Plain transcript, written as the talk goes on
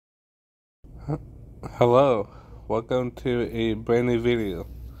Hello, welcome to a brand new video.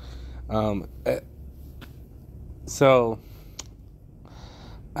 Um, eh, so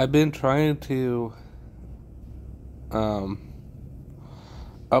I've been trying to um,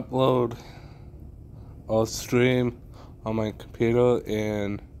 upload or stream on my computer,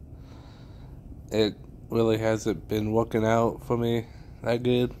 and it really hasn't been working out for me that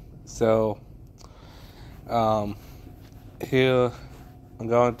good. So um, here I'm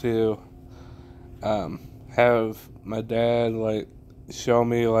going to have my dad show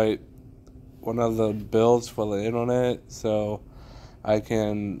me one of the builds for the internet, so I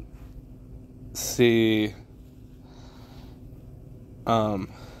can see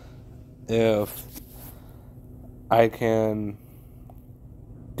if I can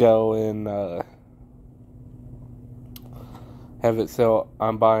go and have it so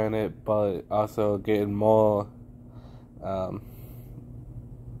I'm buying it, but also getting more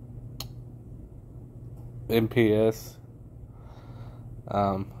MPS,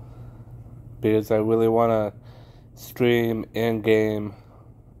 because I really want to stream in game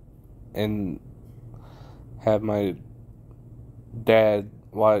and have my dad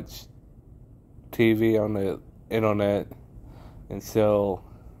watch TV on the internet, and so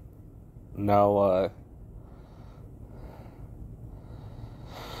no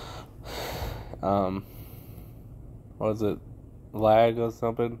was it lag or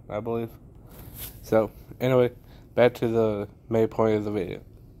something, I believe. So anyway, back to the main point of the video.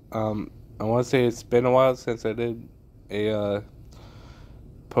 I want to say it's been a while since I did a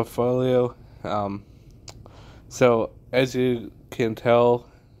portfolio. So as you can tell,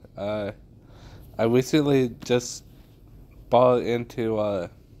 I recently just bought into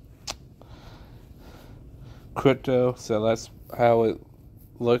crypto, so that's how it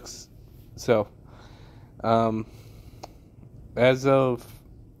looks. So as of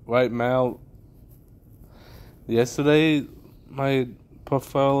right now, yesterday my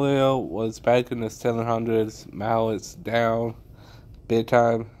portfolio was back in the 700s. Now it's down big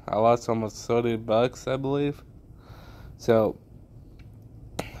time. I lost almost $30, I believe. So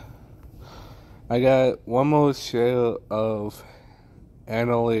I got one more share of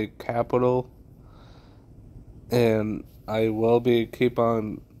Annaly Capital, and I will be keep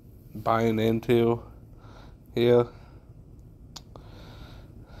on buying into here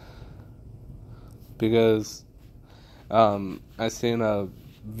because I seen a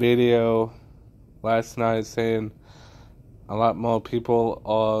video last night saying a lot more people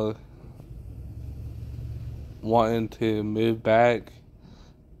are wanting to move back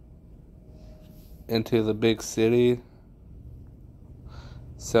into the big city,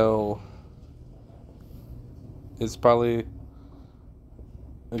 so it's probably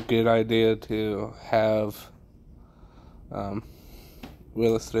a good idea to have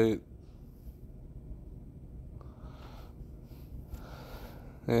real estate.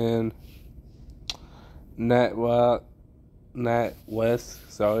 And NatWest,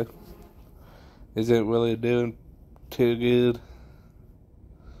 isn't really doing too good.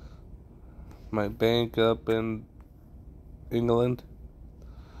 My bank up in England,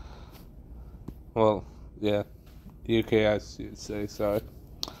 well, yeah, UK, I should say, sorry.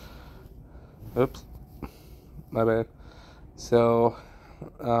 Oops, my bad. So,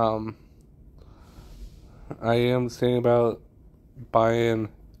 I am thinking about buying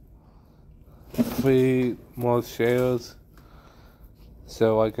 3 more shares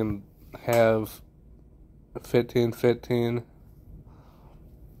so I can have 15-15.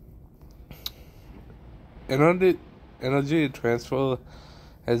 Energy transfer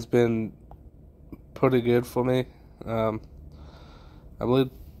has been pretty good for me. I believe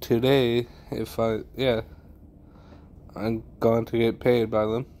today, I'm going to get paid by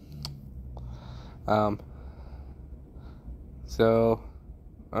them. So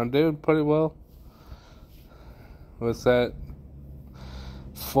I'm doing pretty well with that.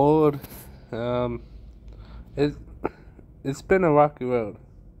 Ford, it's been a rocky road,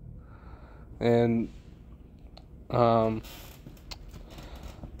 and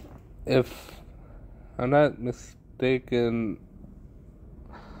if I'm not mistaken,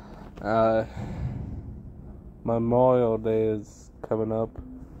 Memorial Day is coming up.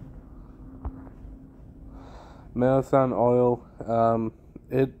 Marathon Oil,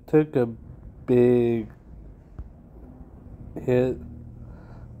 it took a big hit,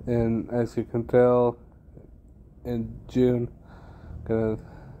 and as you can tell, in June, gonna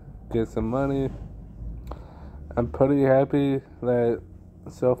get some money. I'm pretty happy that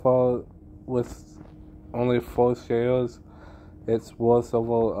so far, with only 4 shares, it's worth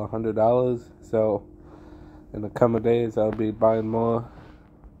over $100. So in the coming days, I'll be buying more.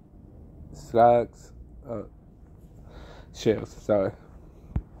 stocks, shares, sorry.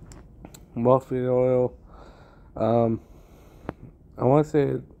 Morphe oil, I want to say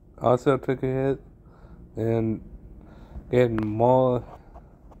it also took a hit, and getting more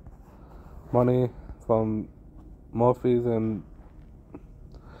money from Morphe's, and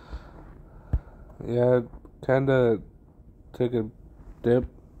yeah, it kinda took a dip,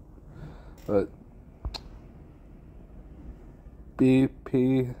 but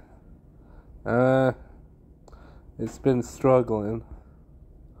BP, it's been struggling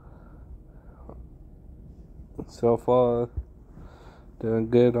so far. Doing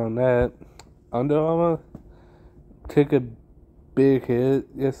good on that. Under Armour took a big hit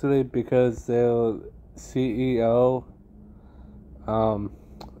yesterday because their CEO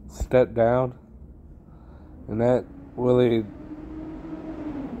stepped down, and that really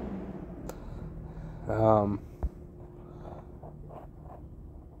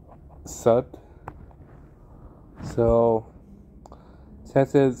sucked. So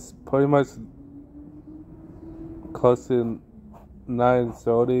since it's pretty much close to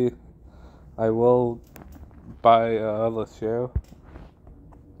 9:30, I will buy another share.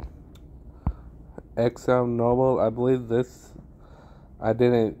 Exxon Mobil, I believe this, I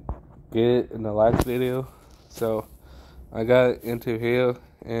didn't get it in the last video, so I got into here,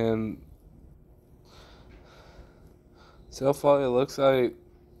 and so far it looks like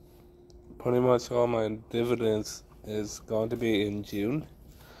pretty much all my dividends is going to be in June.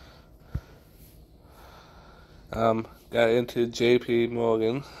 Got into JP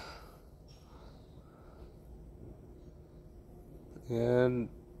Morgan, and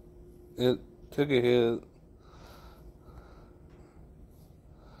it took a hit,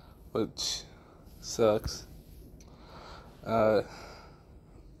 which sucks.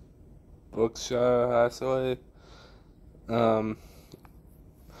 Berkshire Hathaway,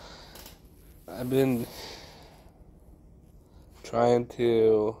 I've been trying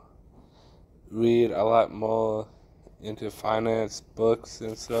to read a lot more into finance books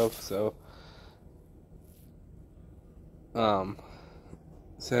and stuff, so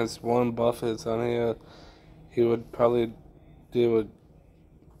since Warren Buffett's on here, he would probably do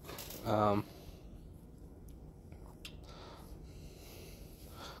a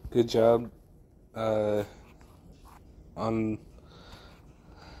good job on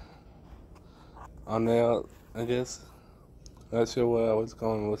there, I guess. Not sure where I was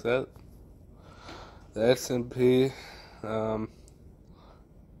going with that. The S&P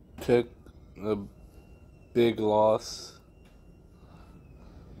took a big loss.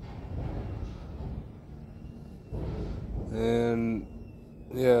 And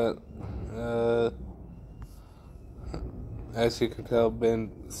yeah, as you can tell,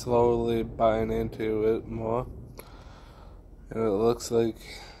 been slowly buying into it more, and it looks like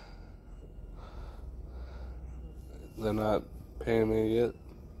they're not paying me yet.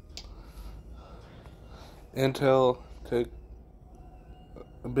 Intel took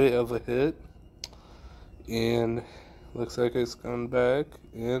a bit of a hit, and looks like it's coming back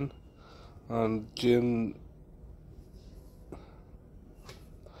in on June.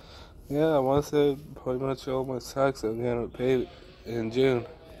 Yeah, I want to say pretty much all my stocks are gonna pay in June.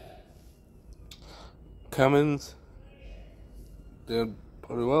 Cummins did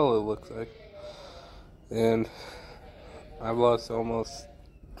pretty well, it looks like, and I've lost almost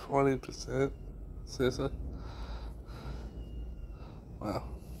 20%. Seriously? Wow.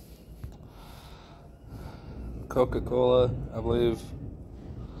 Coca-Cola, I believe.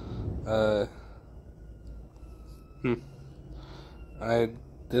 I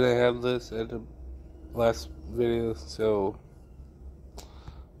didn't have this at the last video, so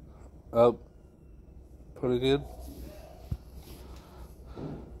up pretty good.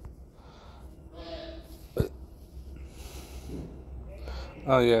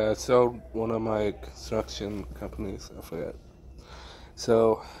 Oh yeah, I sold one of my construction companies, I forgot.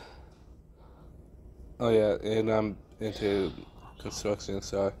 So, oh yeah, and I'm into construction,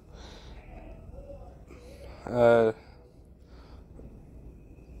 so I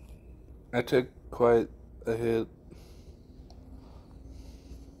took quite a hit.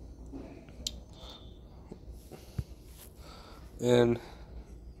 And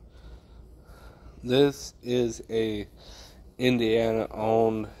this is a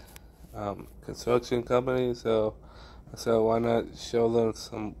Indiana-owned construction company, so why not show them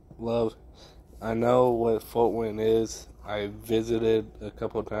some love? I know what Fort Wayne is. I visited a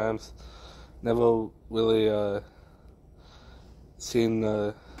couple times. Never really seen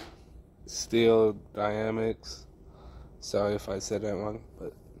the steel dynamics. Sorry if I said that wrong,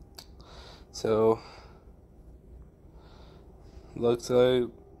 but so looks like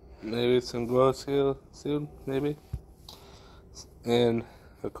maybe some growth here soon, maybe. And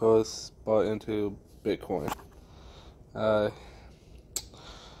of course, bought into Bitcoin. Uh,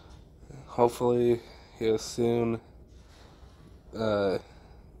 hopefully, here soon,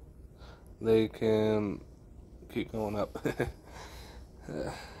 they can keep going up.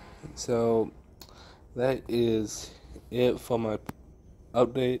 So that is it for my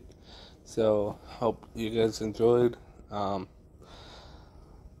update. So hope you guys enjoyed.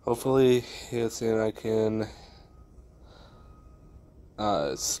 Hopefully here soon I can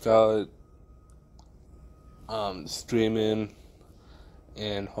start streaming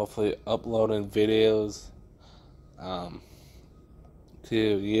and hopefully uploading videos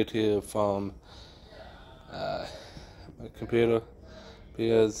to YouTube from my computer,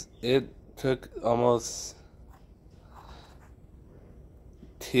 because it took almost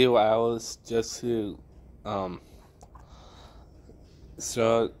 2 hours just to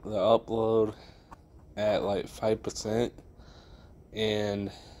start the upload at like 5%,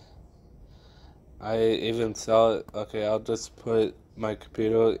 and I even saw it. Okay, I'll just put my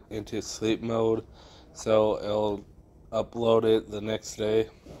computer into sleep mode so it'll upload it the next day.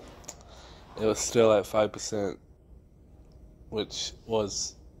 It was still at 5%, which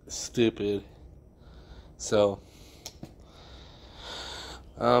was stupid. So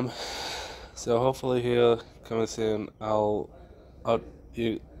hopefully here coming soon I'll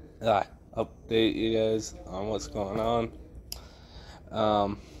update you guys on what's going on.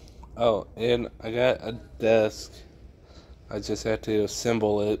 Oh, and I got a desk. I just had to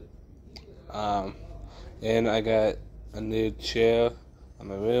assemble it. And I got a new chair in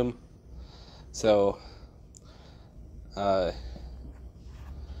my room. So,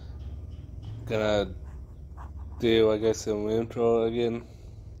 gonna do, I guess, a room tour again,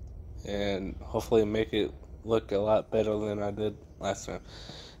 and hopefully make it look a lot better than I did last time.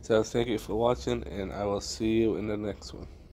 So thank you for watching, and I will see you in the next one.